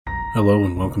Hello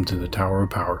and welcome to the Tower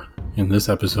of Power. In this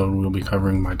episode, we'll be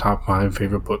covering my top 5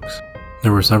 favorite books.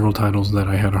 There were several titles that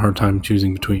I had a hard time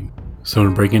choosing between, so to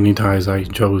break any ties, I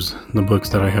chose the books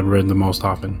that I had read the most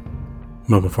often.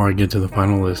 But before I get to the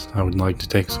final list, I would like to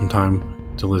take some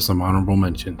time to list some honorable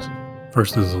mentions.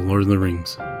 First is The Lord of the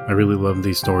Rings. I really love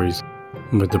these stories,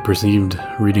 but the perceived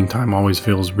reading time always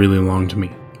feels really long to me.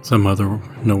 Some other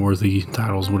noteworthy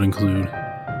titles would include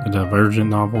the Divergent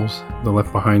novels, the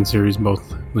Left Behind series,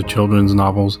 both the children's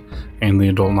novels and the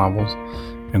adult novels,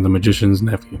 and The Magician's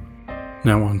Nephew.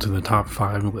 Now on to the top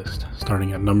 5 list,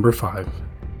 starting at number 5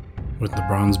 with The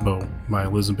Bronze Bow by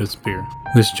Elizabeth Speier.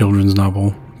 This children's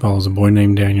novel follows a boy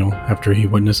named Daniel after he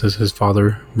witnesses his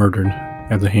father murdered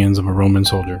at the hands of a Roman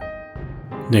soldier.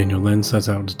 Daniel then sets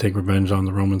out to take revenge on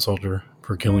the Roman soldier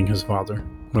for killing his father,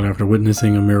 but after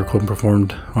witnessing a miracle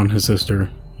performed on his sister,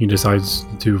 he decides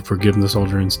to forgive the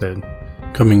soldier instead.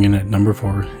 Coming in at number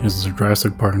 4 is the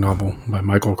Jurassic Park novel by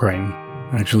Michael Crichton.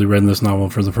 I actually read this novel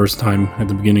for the first time at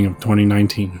the beginning of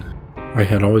 2019. I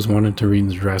had always wanted to read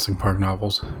the Jurassic Park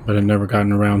novels, but had never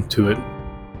gotten around to it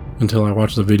until I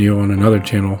watched a video on another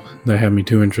channel that had me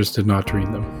too interested not to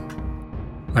read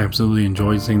them. I absolutely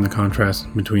enjoyed seeing the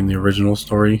contrast between the original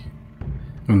story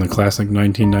and the classic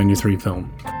 1993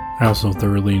 film. I also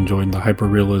thoroughly enjoyed the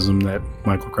hyperrealism that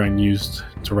Michael Crichton used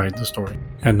to write the story.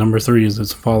 At number 3 is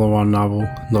its follow-on novel,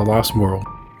 The Lost World.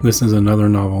 This is another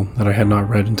novel that I had not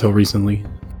read until recently.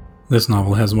 This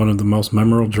novel has one of the most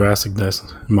memorable Jurassic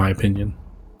deaths, in my opinion.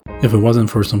 If it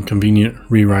wasn't for some convenient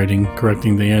rewriting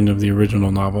correcting the end of the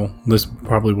original novel, this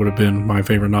probably would have been my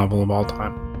favorite novel of all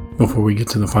time. Before we get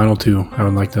to the final 2, I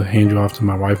would like to hand you off to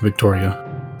my wife,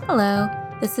 Victoria. Hello,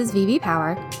 this is VV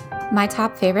Power. My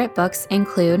top favorite books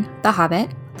include The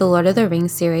Hobbit, the Lord of the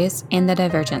Rings series, and the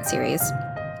Divergent series.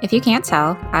 If you can't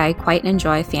tell, I quite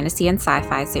enjoy fantasy and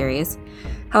sci-fi series.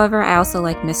 However, I also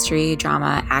like mystery,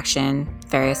 drama, action,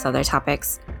 various other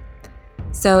topics.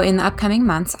 So in the upcoming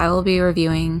months, I will be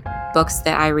reviewing books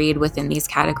that I read within these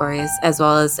categories, as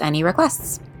well as any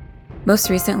requests. Most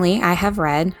recently, I have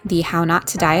read the How Not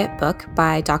to Diet book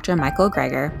by Dr. Michael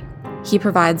Greger. He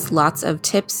provides lots of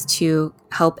tips to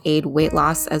help aid weight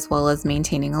loss as well as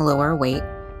maintaining a lower weight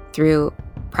through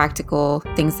practical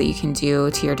things that you can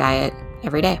do to your diet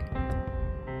every day.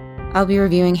 I'll be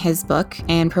reviewing his book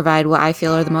and provide what I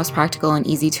feel are the most practical and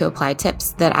easy to apply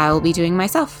tips that I will be doing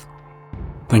myself.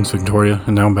 Thanks, Victoria,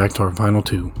 and now back to our final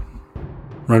 2.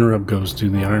 Runner-up goes to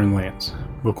The Iron Lance,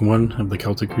 Book 1 of the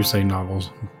Celtic Crusade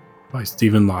novels by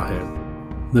Stephen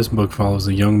Lawhead. This book follows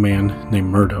a young man named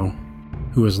Murdo,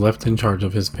 who is left in charge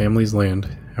of his family's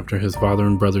land after his father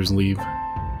and brothers leave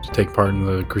to take part in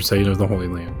the Crusade of the Holy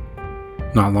Land.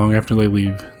 Not long after they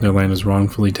leave, their land is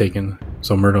wrongfully taken,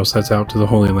 so Murdo sets out to the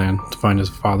Holy Land to find his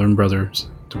father and brothers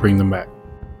to bring them back.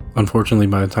 Unfortunately,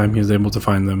 by the time he is able to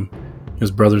find them,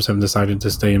 his brothers have decided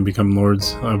to stay and become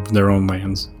lords of their own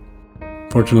lands.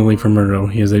 Fortunately for Murdo,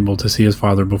 he is able to see his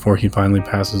father before he finally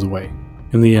passes away.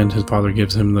 In the end, his father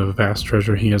gives him the vast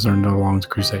treasure he has earned along the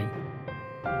crusade.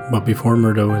 But before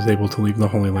Murdo is able to leave the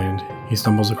Holy Land, he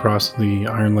stumbles across the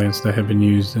iron lance that had been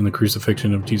used in the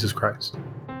crucifixion of Jesus Christ.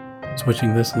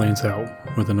 Switching this lance out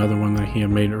with another one that he had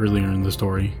made earlier in the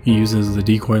story, he uses the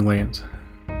decoy lance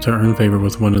to earn favor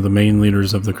with one of the main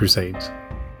leaders of the Crusades.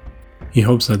 He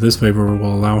hopes that this favor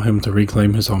will allow him to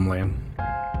reclaim his homeland.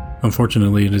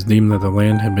 Unfortunately, it is deemed that the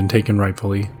land had been taken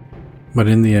rightfully, but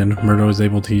in the end, Murdo is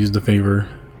able to use the favor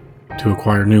to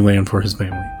acquire new land for his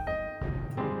family.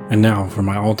 And now for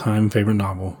my all-time favorite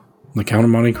novel, The Count of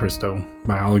Monte Cristo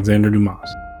by Alexander Dumas.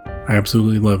 I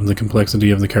absolutely love the complexity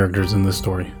of the characters in this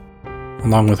story,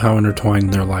 along with how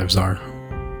intertwined their lives are.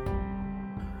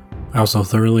 I also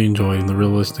thoroughly enjoy the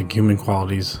realistic human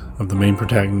qualities of the main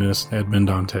protagonist, Edmond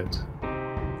Dantes,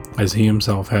 as he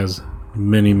himself has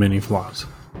many flaws.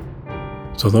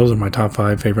 So those are my top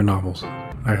 5 favorite novels.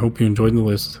 I hope you enjoyed the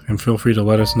list, and feel free to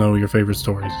let us know your favorite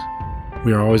stories.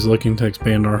 We are always looking to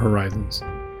expand our horizons.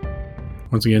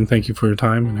 Once again, thank you for your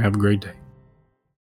time and have a great day.